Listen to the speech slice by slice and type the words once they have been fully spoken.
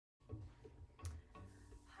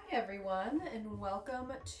Everyone, and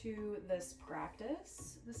welcome to this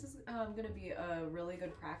practice. This is going to be a really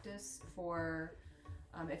good practice for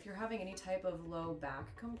if you're having any type of low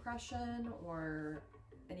back compression or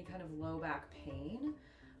any kind of low back pain.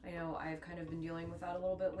 I know I've kind of been dealing with that a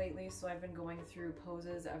little bit lately, so I've been going through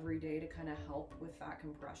poses every day to kind of help with that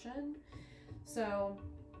compression. So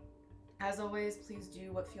as always, please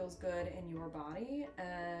do what feels good in your body,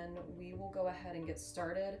 and we will go ahead and get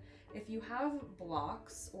started. If you have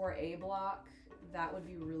blocks or a block, that would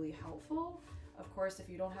be really helpful. Of course, if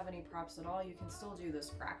you don't have any props at all, you can still do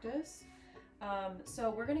this practice.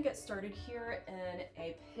 So we're gonna get started here in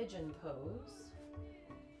a pigeon pose.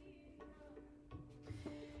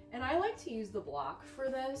 And I like to use the block for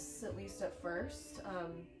this, at least at first.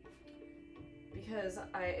 Because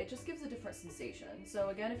it just gives a different sensation. So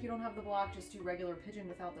again, if you don't have the block, just do regular pigeon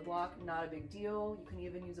without the block, not a big deal. You can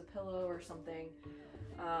even use a pillow or something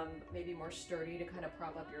maybe more sturdy to kind of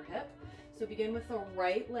prop up your hip. So begin with the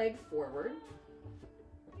right leg forward.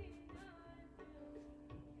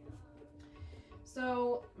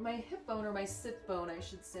 So my hip bone, or my sit bone I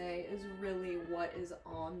should say, is really what is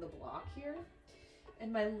on the block here.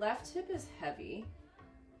 And my left hip is heavy.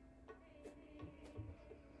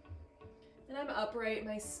 And I'm upright,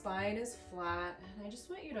 my spine is flat, and I just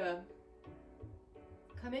want you to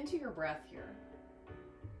come into your breath here.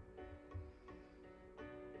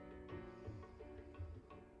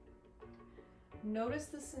 Notice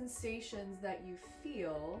the sensations that you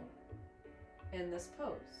feel in this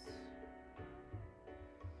pose.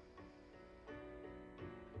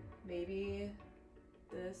 Maybe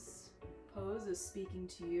this pose is speaking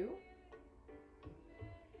to you.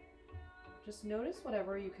 Just notice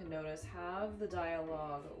whatever you can notice. Have the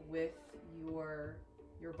dialogue with your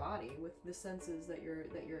body, with the senses that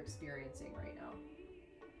you're experiencing right now.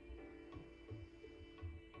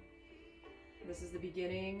 This is the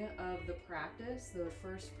beginning of the practice, the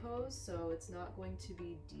first pose, so it's not going to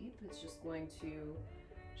be deep. It's just going to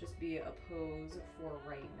be a pose for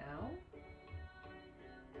right now.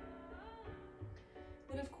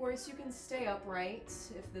 Then of course you can stay upright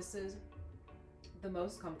if this is the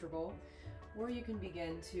most comfortable. Or you can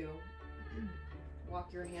begin to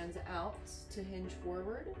walk your hands out to hinge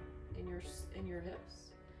forward in your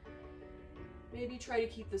hips. Maybe try to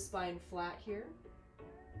keep the spine flat here.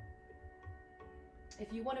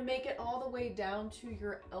 If you want to make it all the way down to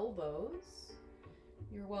your elbows,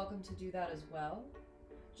 you're welcome to do that as well.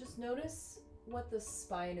 Just notice what the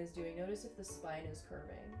spine is doing. Notice if the spine is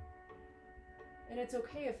curving. And it's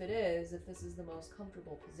okay if it is, if this is the most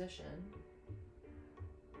comfortable position.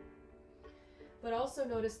 But also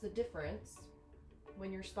notice the difference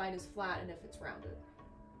when your spine is flat and if it's rounded.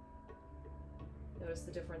 Notice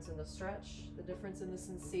the difference in the stretch, the difference in the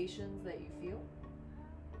sensations that you feel.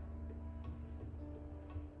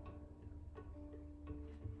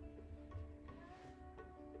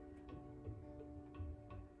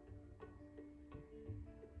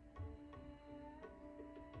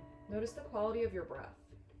 Notice the quality of your breath.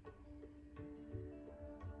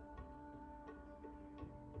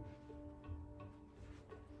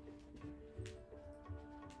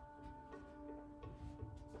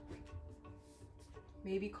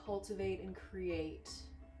 Maybe cultivate and create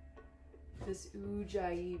this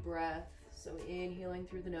Ujjayi breath. So inhaling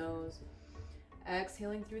through the nose,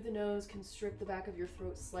 exhaling through the nose, constrict the back of your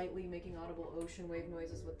throat slightly, making audible ocean wave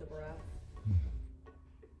noises with the breath.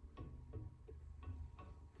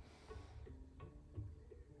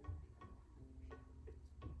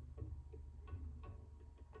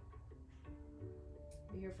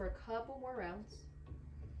 Be here for a couple more rounds.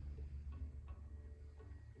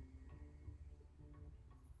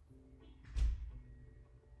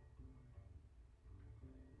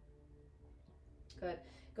 Good.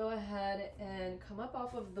 Go ahead and come up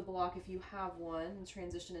off of the block if you have one and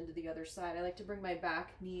transition into the other side. I like to bring my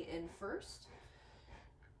back knee in first.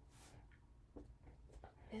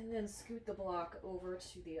 And then scoot the block over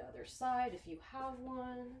to the other side if you have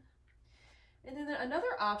one. And then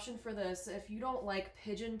another option for this, if you don't like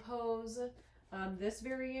pigeon pose, this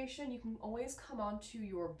variation, you can always come onto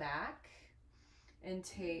your back and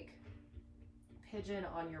take pigeon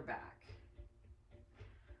on your back.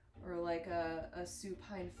 Or like a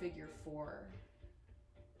supine figure 4.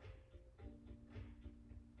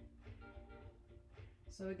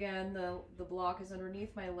 So again, the block is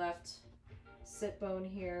underneath my left sit bone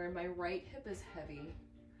here, and my right hip is heavy.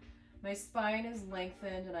 My spine is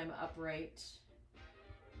lengthened and I'm upright.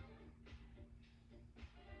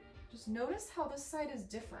 Just notice how this side is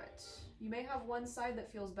different. You may have one side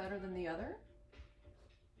that feels better than the other.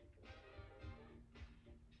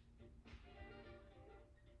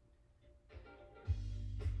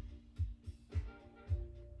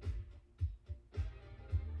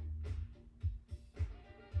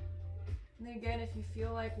 And again, if you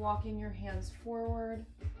feel like walking your hands forward,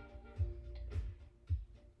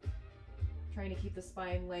 trying to keep the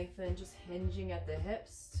spine lengthened, just hinging at the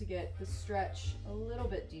hips to get the stretch a little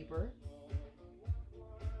bit deeper.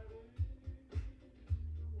 You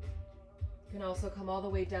can also come all the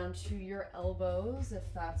way down to your elbows if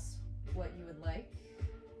that's what you would like.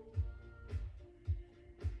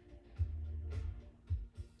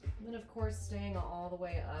 And then of course staying all the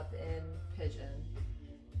way up in pigeon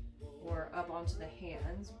or up onto the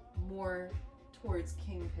hands, more towards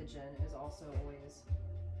king pigeon is also always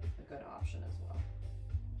a good option as well.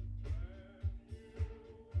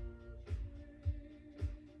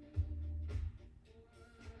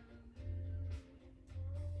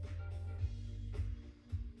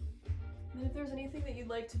 And if there's anything that you'd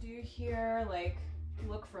like to do here, like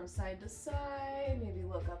look from side to side, maybe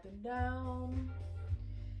look up and down.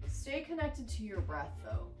 Stay connected to your breath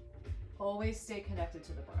though. Always stay connected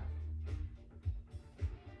to the breath.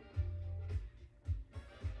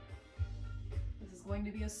 This is going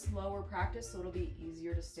to be a slower practice, so it'll be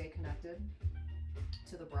easier to stay connected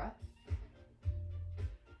to the breath.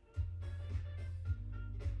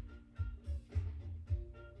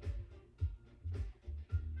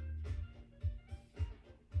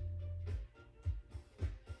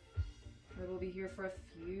 We'll be here for a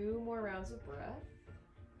few more rounds of breath.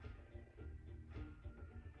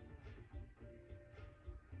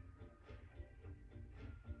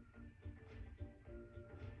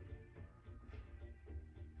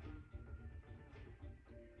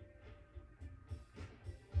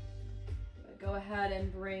 Go ahead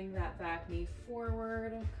and bring that back knee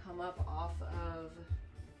forward, come up off of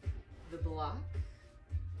the block.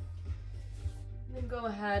 Then go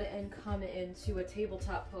ahead and come into a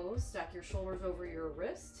tabletop pose. Stack your shoulders over your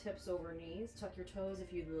wrists, hips over knees. Tuck your toes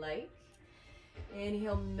if you'd like.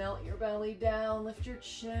 Inhale, melt your belly down, lift your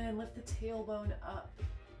chin, lift the tailbone up.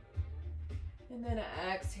 And then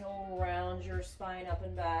exhale, round your spine up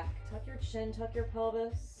and back. Tuck your chin, tuck your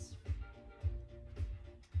pelvis.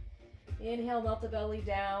 Inhale, melt the belly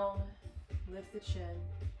down, lift the chin,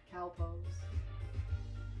 cow pose.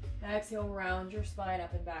 Exhale, round your spine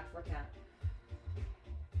up and back for cat.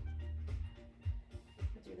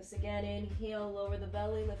 Do this again. Inhale, lower the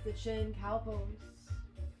belly, lift the chin, cow pose.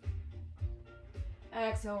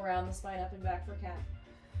 Exhale, round the spine up and back for cat.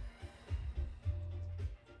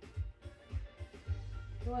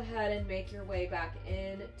 Go ahead and make your way back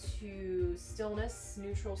into stillness,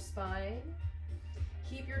 neutral spine.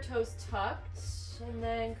 Keep your toes tucked and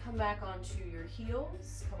then come back onto your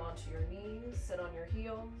heels. Come onto your knees, sit on your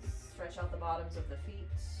heels, stretch out the bottoms of the feet.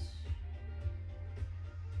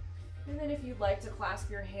 And then if you'd like to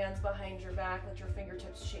clasp your hands behind your back, let your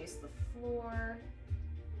fingertips chase the floor.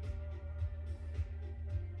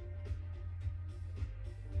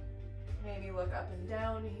 Maybe look up and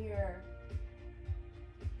down here.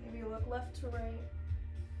 Maybe look left to right.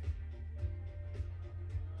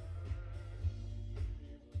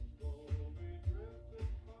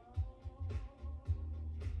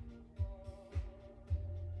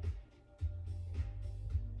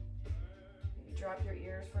 Maybe drop your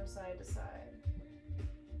ears from side to side.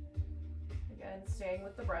 Again, staying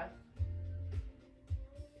with the breath.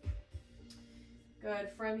 Good.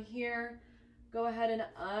 From here, go ahead and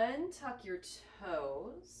untuck your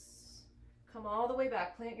toes. Come all the way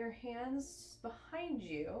back. Plant your hands behind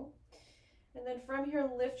you. And then from here,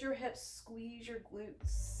 lift your hips, squeeze your glutes.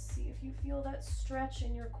 See if you feel that stretch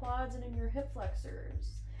in your quads and in your hip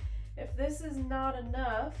flexors. If this is not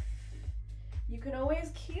enough, you can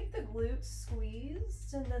always keep the glutes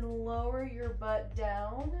squeezed and then lower your butt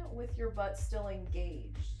down with your butt still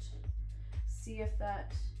engaged. See if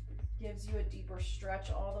that gives you a deeper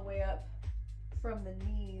stretch all the way up from the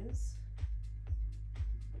knees.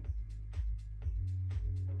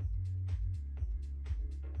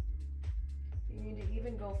 If you need to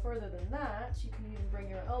even go further than that, you can even bring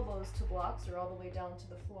your elbows to blocks or all the way down to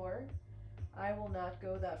the floor. I will not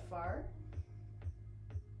go that far.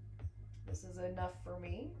 This is enough for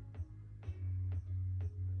me.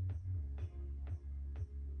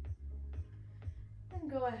 And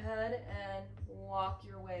go ahead and walk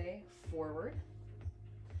your way forward.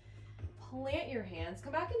 Plant your hands,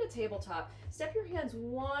 come back into tabletop. Step your hands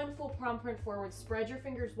one full palm print forward, spread your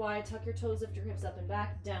fingers wide, tuck your toes, lift your hips up and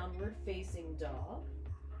back, downward facing dog.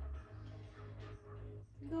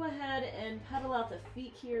 Go ahead and pedal out the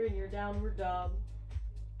feet here in your downward dog.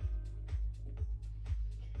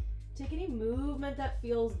 Take any movement that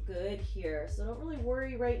feels good here. So don't really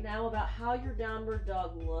worry right now about how your downward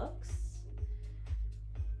dog looks.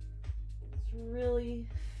 Just really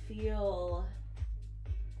feel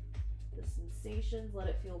the sensations. Let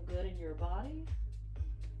it feel good in your body.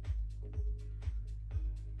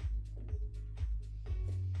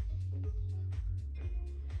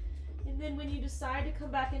 And then when you decide to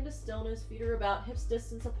come back into stillness, feet are about hips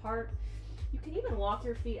distance apart. You can even walk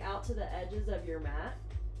your feet out to the edges of your mat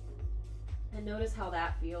and notice how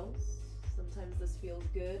that feels. Sometimes this feels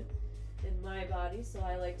good in my body, so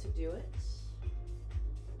I like to do it.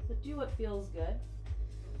 But do what feels good.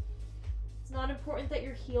 It's not important that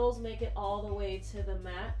your heels make it all the way to the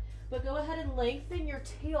mat, but go ahead and lengthen your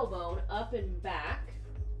tailbone up and back.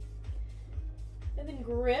 And then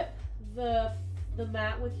grip the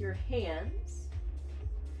mat with your hands.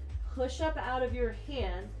 Push up out of your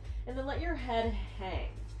hand, and then let your head hang.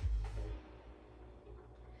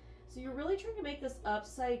 So you're really trying to make this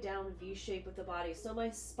upside down V shape with the body. So my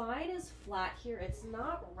spine is flat here, it's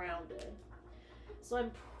not rounded. So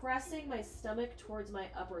I'm pressing my stomach towards my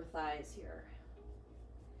upper thighs here.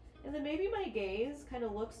 And then maybe my gaze kind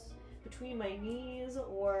of looks between my knees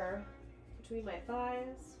or between my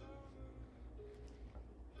thighs.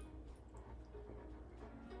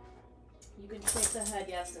 You can shake the head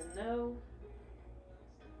yes and no,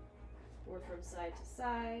 or from side to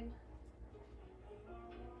side.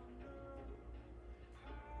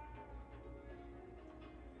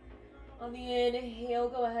 On the inhale,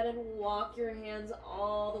 go ahead and walk your hands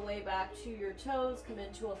all the way back to your toes. Come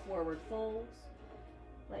into a forward fold.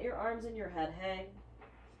 Let your arms and your head hang.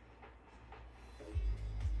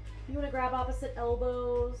 If you want to grab opposite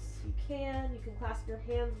elbows, you can. You can clasp your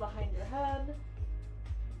hands behind your head.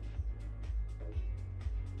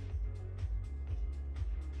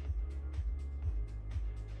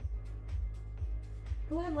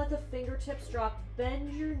 Go ahead and let the fingertips drop.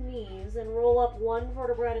 Bend your knees and roll up one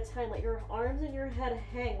vertebra at a time. Let your arms and your head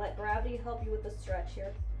hang. Let gravity help you with the stretch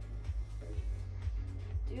here.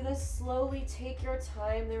 Do this slowly. Take your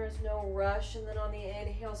time. There is no rush. And then on the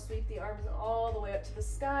inhale, sweep the arms all the way up to the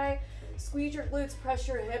sky. Squeeze your glutes. Press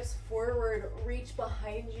your hips forward. Reach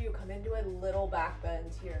behind you. Come into a little back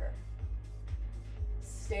bend here.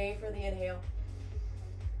 Stay for the inhale.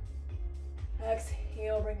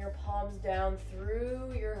 Exhale, bring your palms down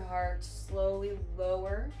through your heart. Slowly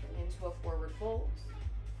lower into a forward fold.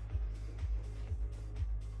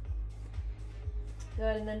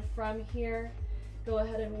 Good, and then from here, go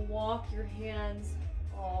ahead and walk your hands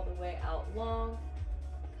all the way out long.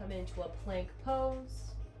 Come into a plank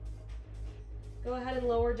pose. Go ahead and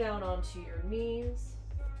lower down onto your knees.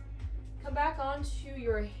 Come back onto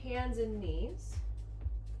your hands and knees.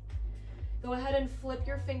 Go ahead and flip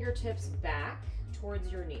your fingertips back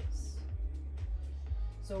towards your knees.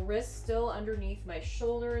 So wrists still underneath my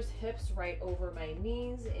shoulders, hips right over my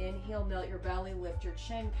knees. Inhale, melt your belly, lift your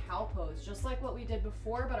chin, cow pose, just like what we did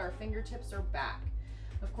before, but our fingertips are back.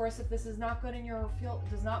 Of course, if this is not good in your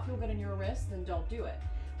does not feel good in your wrist, then don't do it.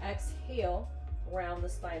 Exhale, round the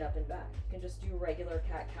spine up and back. You can just do regular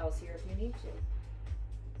cat-cows here if you need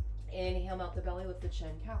to. Inhale, melt the belly, lift the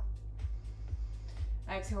chin, cow.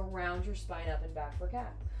 Exhale, round your spine up and back for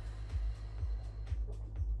cat.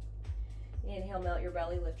 Inhale, melt your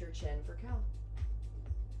belly, lift your chin for cow.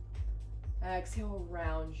 Exhale,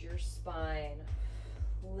 round your spine.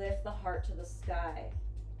 Lift the heart to the sky.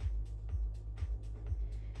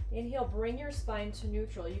 Inhale, bring your spine to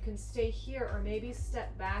neutral. You can stay here or maybe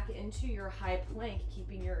step back into your high plank,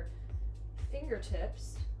 keeping your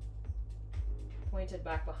fingertips pointed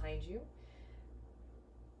back behind you.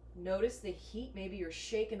 Notice the heat. Maybe you're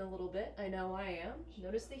shaking a little bit. I know I am.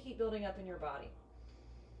 Notice the heat building up in your body.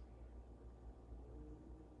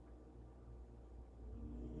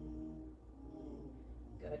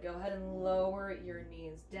 Good. Go ahead and lower your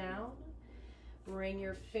knees down. Bring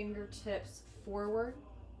your fingertips forward.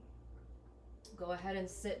 Go ahead and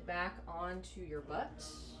sit back onto your butt.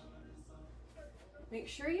 Make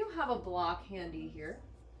sure you have a block handy here.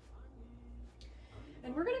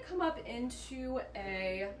 And we're going to come up into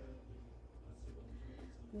a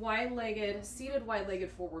seated wide-legged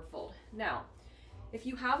forward fold. Now, if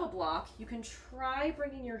you have a block, you can try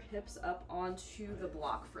bringing your hips up onto the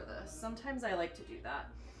block for this. Sometimes I like to do that.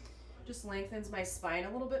 Just lengthens my spine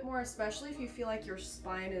a little bit more, especially if you feel like your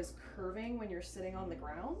spine is curving when you're sitting on the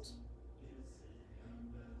ground.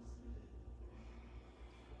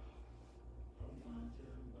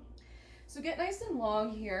 So get nice and long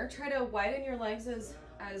here. Try to widen your legs as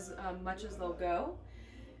much as they'll go.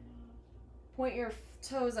 Point your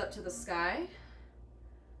toes up to the sky.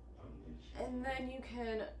 And then you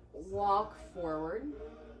can walk forward.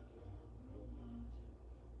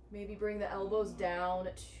 Maybe bring the elbows down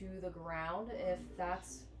to the ground if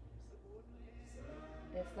that's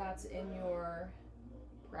in your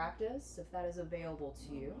practice, if that is available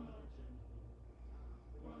to you.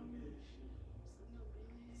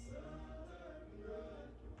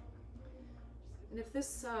 And if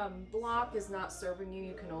this block is not serving you,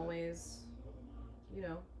 you can always, you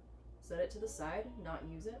know, set it to the side, not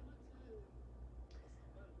use it.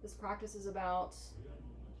 This practice is about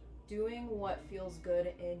doing what feels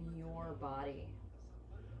good in your body.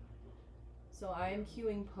 So I am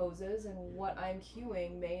cueing poses, and what I'm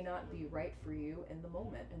cueing may not be right for you in the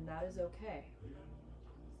moment, and that is okay.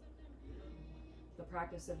 The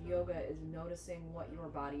practice of yoga is noticing what your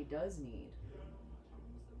body does need.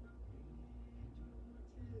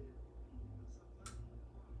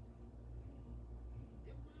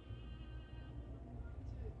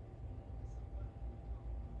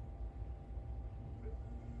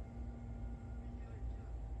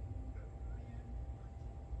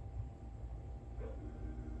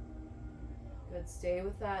 Good, stay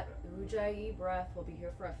with that Ujjayi breath. We'll be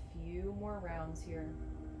here for a few more rounds here.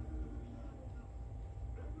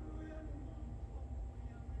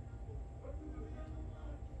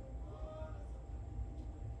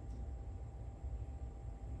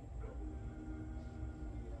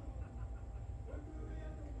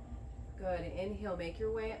 Good, inhale, make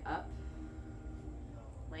your way up.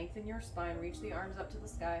 Lengthen your spine, reach the arms up to the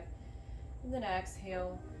sky. And then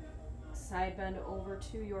exhale, side bend over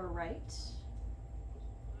to your right.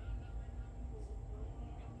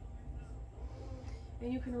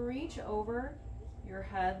 And you can reach over your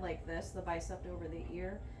head like this, the bicep over the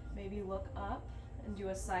ear. Maybe look up and do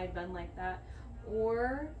a side bend like that.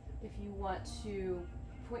 Or if you want to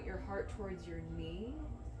point your heart towards your knee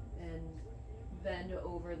and bend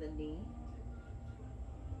over the knee.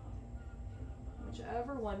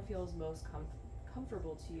 Whichever one feels most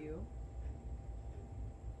comfortable to you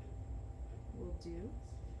will do.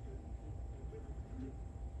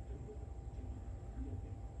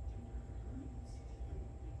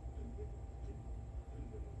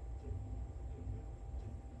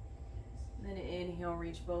 Then inhale,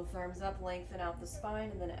 reach both arms up, lengthen out the spine,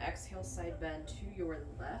 and then exhale, side bend to your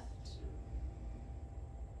left.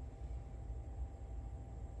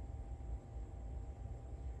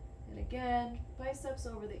 And again, biceps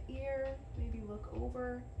over the ear, maybe look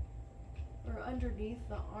over or underneath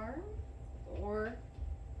the arm, or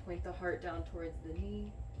point the heart down towards the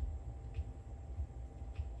knee.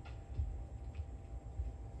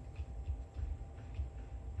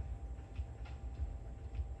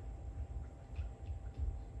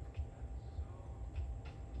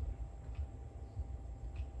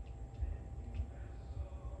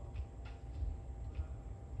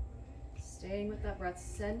 Staying with that breath,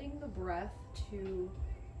 sending the breath to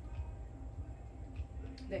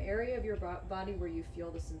the area of your body where you feel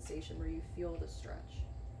the sensation, where you feel the stretch.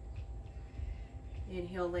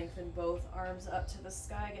 Inhale, lengthen both arms up to the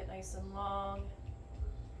sky, get nice and long.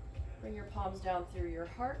 Bring your palms down through your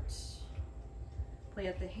heart.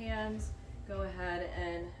 Plant the hands. Go ahead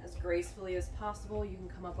and as gracefully as possible, you can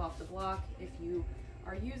come up off the block if you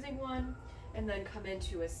are using one, and then come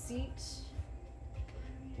into a seat.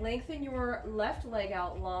 Lengthen your left leg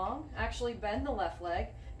out long. Actually bend the left leg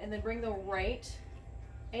and then bring the right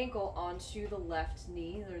ankle onto the left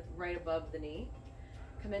knee, right above the knee.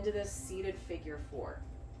 Come into this seated figure four.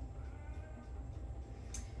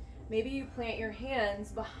 Maybe you plant your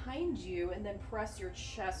hands behind you and then press your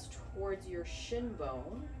chest towards your shin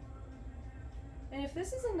bone. And if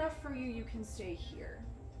this is enough for you, you can stay here.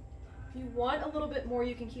 If you want a little bit more,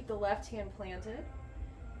 you can keep the left hand planted.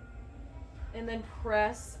 And then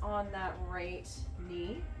press on that right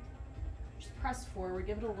knee. Just press forward,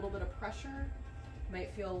 give it a little bit of pressure.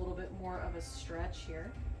 Might feel a little bit more of a stretch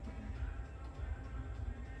here.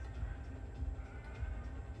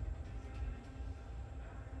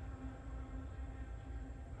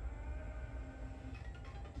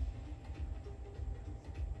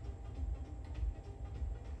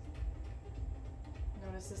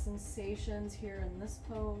 Notice the sensations here in this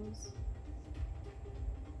pose.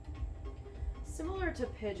 Similar to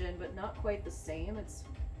pigeon, but not quite the same. It's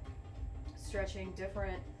stretching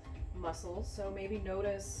different muscles. So maybe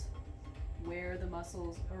notice where the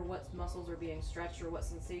muscles, or what muscles are being stretched, or what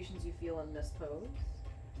sensations you feel in this pose.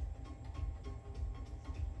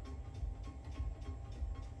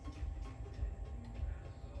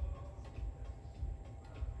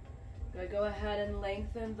 Good, go ahead and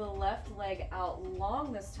lengthen the left leg out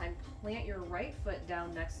long this time. Plant your right foot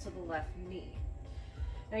down next to the left knee.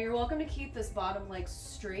 Now you're welcome to keep this bottom leg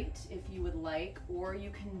straight if you would like, or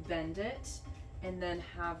you can bend it and then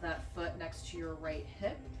have that foot next to your right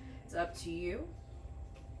hip. It's up to you.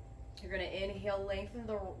 You're going to inhale, lengthen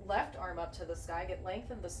the left arm up to the sky,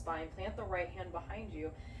 lengthen the spine, plant the right hand behind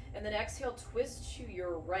you, and then exhale, twist to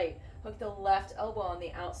your right. Hook the left elbow on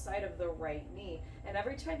the outside of the right knee. And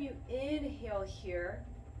every time you inhale here,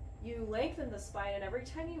 you lengthen the spine, and every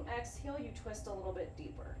time you exhale, you twist a little bit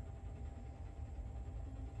deeper.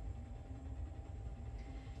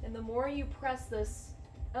 And the more you press this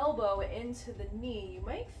elbow into the knee, you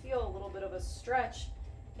might feel a little bit of a stretch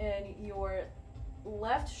in your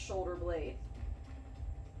left shoulder blade,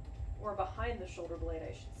 or behind the shoulder blade,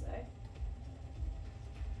 I should say.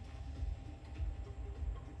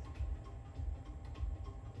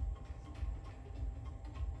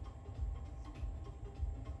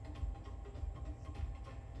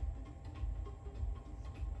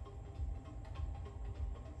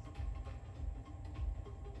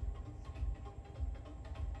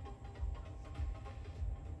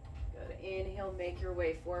 Good. Inhale, make your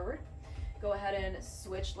way forward. Go ahead and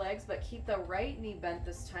switch legs, but keep the right knee bent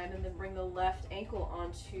this time, and then bring the left ankle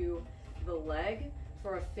onto the leg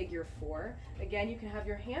for a figure four. Again, you can have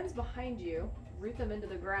your hands behind you, root them into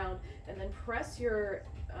the ground, and then press your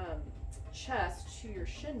chest to your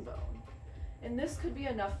shin bone. And this could be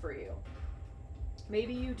enough for you.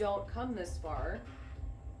 Maybe you don't come this far,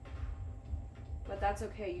 but that's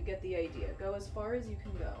okay. You get the idea. Go as far as you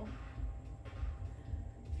can go.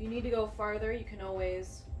 If you need to go farther, you can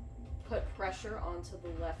always put pressure onto the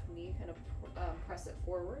left knee, kind of press it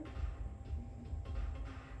forward.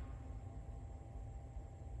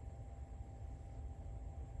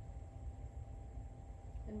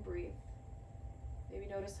 And breathe. Maybe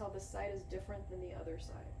notice how this side is different than the other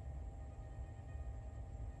side.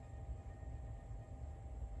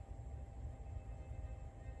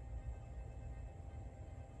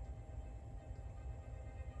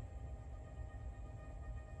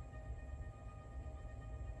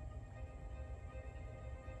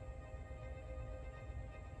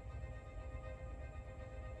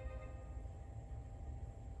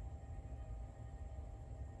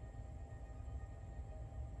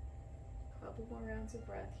 Couple more rounds of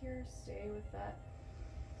breath here. Stay with that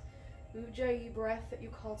Ujjayi breath that you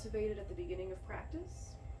cultivated at the beginning of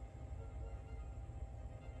practice.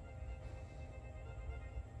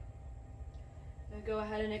 Now go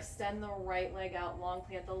ahead and extend the right leg out long.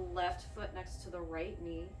 Plant the left foot next to the right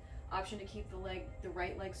knee. Option to keep the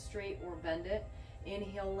right leg straight or bend it.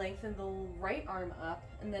 Inhale, lengthen the right arm up,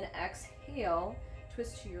 and then exhale,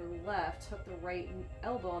 twist to your left. Hook the right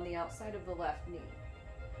elbow on the outside of the left knee.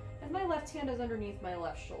 And my left hand is underneath my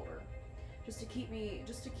left shoulder, just to keep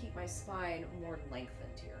my spine more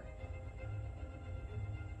lengthened here.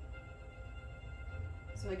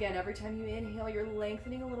 So again, every time you inhale, you're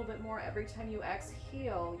lengthening a little bit more. Every time you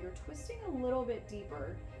exhale, you're twisting a little bit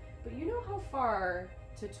deeper. But you know how far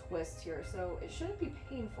to twist here, so it shouldn't be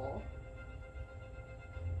painful.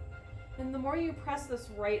 And the more you press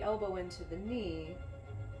this right elbow into the knee,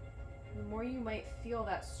 the more you might feel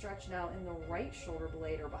that stretch now in the right shoulder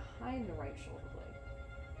blade or behind the right shoulder blade.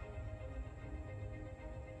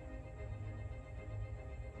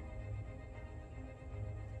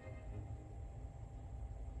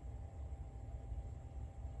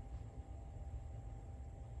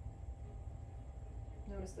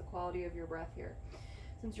 Notice the quality of your breath here.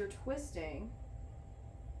 Since you're twisting,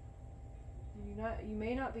 you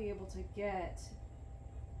may not be able to get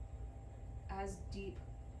as deep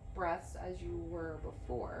breaths as you were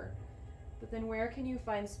before, but then where can you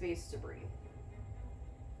find space to breathe?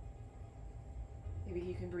 Maybe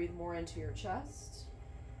you can breathe more into your chest.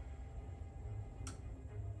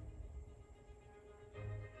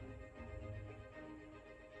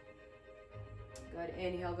 Good.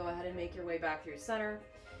 Inhale, go ahead and make your way back through center.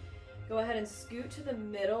 Go ahead and scoot to the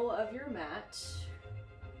middle of your mat.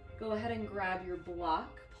 Go ahead and grab your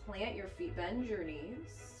block, plant your feet, bend your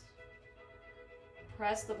knees.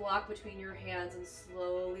 Press the block between your hands and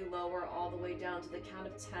slowly lower all the way down to the count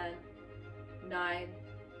of 10, 9,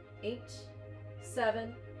 8,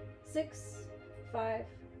 7, 6, 5,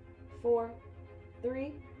 4,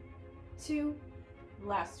 3, 2,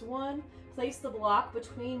 last one. Place the block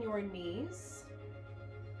between your knees.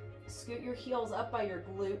 Scoot your heels up by your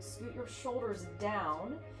glutes, scoot your shoulders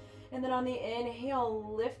down. And then on the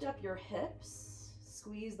inhale, lift up your hips,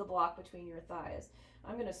 squeeze the block between your thighs.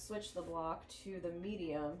 I'm going to switch the block to the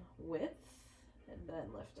medium width and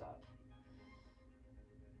then lift up.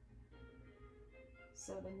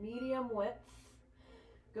 So the medium width,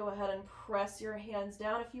 go ahead and press your hands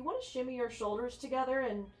down. If you want to shimmy your shoulders together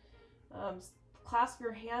and clasp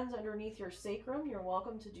your hands underneath your sacrum, you're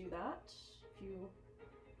welcome to do that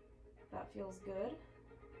if that feels good.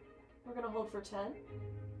 We're going to hold for 10,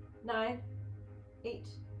 9, 8,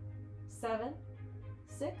 7,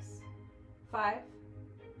 6, 5,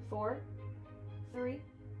 4, 3,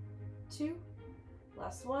 2.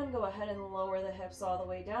 Last one. Go ahead and lower the hips all the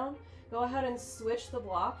way down. Go ahead and switch the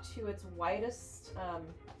block to its widest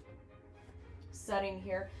setting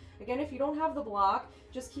here. Again, if you don't have the block,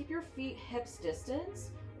 just keep your feet hips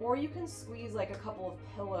distance, or you can squeeze like a couple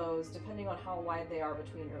of pillows depending on how wide they are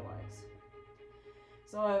between your legs.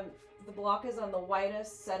 So the block is on the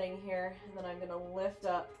widest setting here, and then I'm going to lift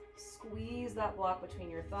up, squeeze that block between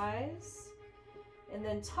your thighs, and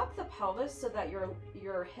then tuck the pelvis so that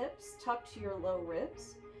your hips tuck to your low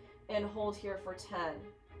ribs, and hold here for 10,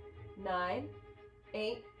 9,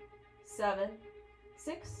 8, 7,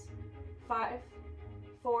 6, 5,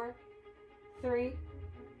 4, 3,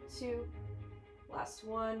 2. Last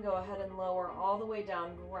one. Go ahead and lower all the way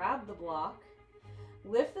down. Grab the block.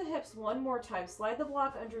 Lift the hips one more time. Slide the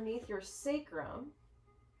block underneath your sacrum.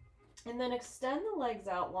 And then extend the legs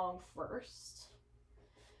out long first.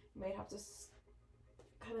 You might have to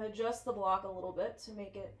kind of adjust the block a little bit to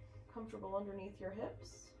make it comfortable underneath your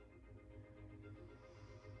hips.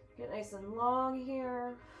 Get nice and long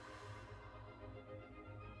here.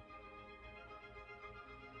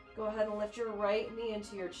 Go ahead and lift your right knee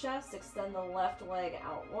into your chest. Extend the left leg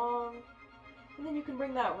out long. And then you can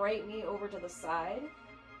bring that right knee over to the side.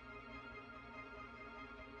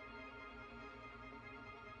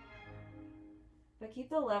 But keep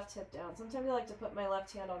the left hip down. Sometimes I like to put my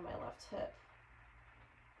left hand on my left hip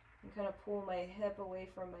and kind of pull my hip away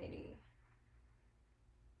from my knee.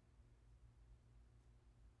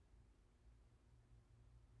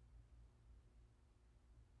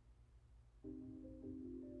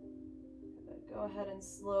 Go ahead and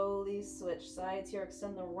slowly switch sides here.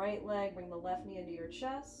 Extend the right leg, bring the left knee into your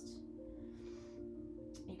chest.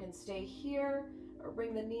 You can stay here or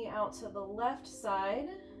bring the knee out to the left side.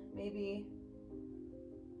 Maybe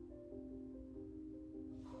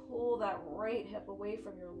pull that right hip away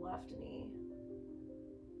from your left knee.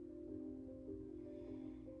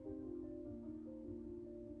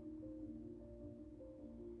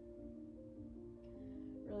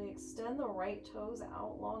 Really extend the right toes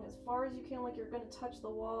out long as far as you can, like you're going to touch the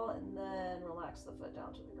wall, and then relax the foot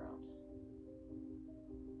down to the ground.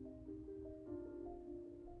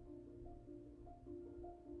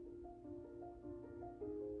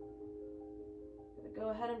 Go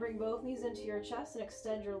ahead and bring both knees into your chest and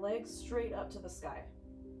extend your legs straight up to the sky.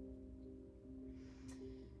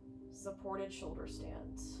 Supported shoulder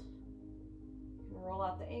stands. You can roll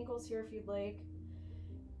out the ankles here if you'd like.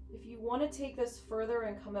 If you want to take this further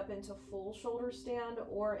and come up into full shoulder stand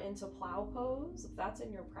or into plow pose, if that's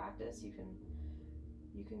in your practice, you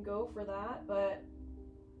can go for that, but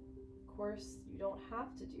of course you don't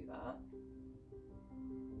have to do that.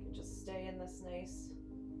 You can just stay in this nice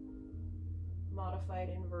modified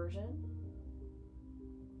inversion.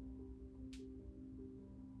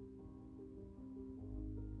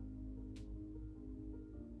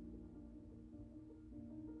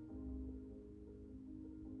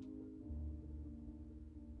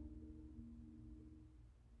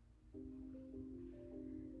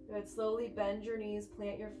 Good. Slowly bend your knees,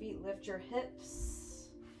 plant your feet, lift your hips.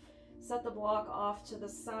 Set the block off to the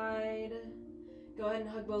side. Go ahead and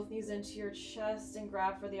hug both knees into your chest and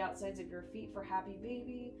grab for the outsides of your feet for happy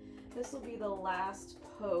baby. This will be the last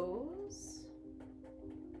pose.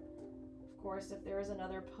 Of course, if there is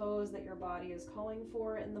another pose that your body is calling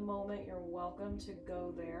for in the moment, you're welcome to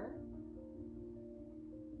go there.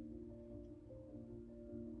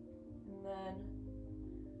 And then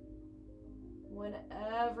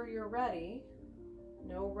whenever you're ready,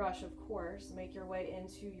 no rush of course, make your way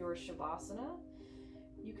into your Shavasana.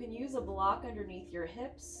 You can use a block underneath your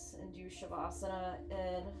hips and do Shavasana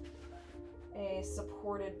in a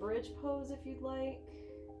supported bridge pose if you'd like.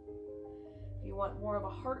 If you want more of a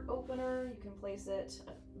heart opener, you can place it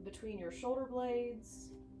between your shoulder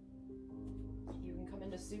blades. You can come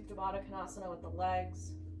into Supta Baddha Konasana with the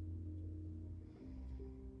legs.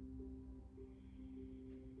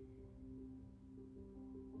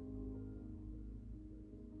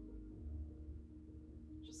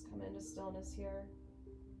 Just come into stillness here.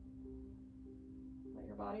 Let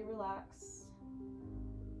your body relax.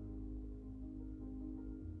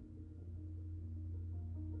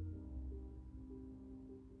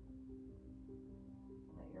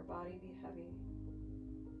 Let your body be heavy.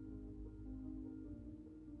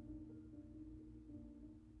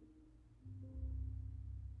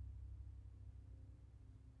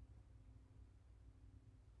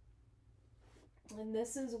 And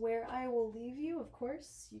this is where I will leave you. Of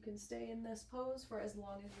course, you can stay in this pose for as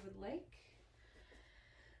long as you would like.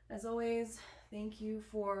 As always, thank you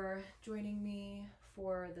for joining me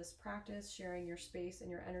for this practice, sharing your space and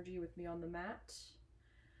your energy with me on the mat.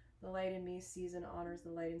 The light in me sees and honors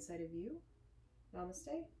the light inside of you.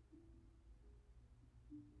 Namaste.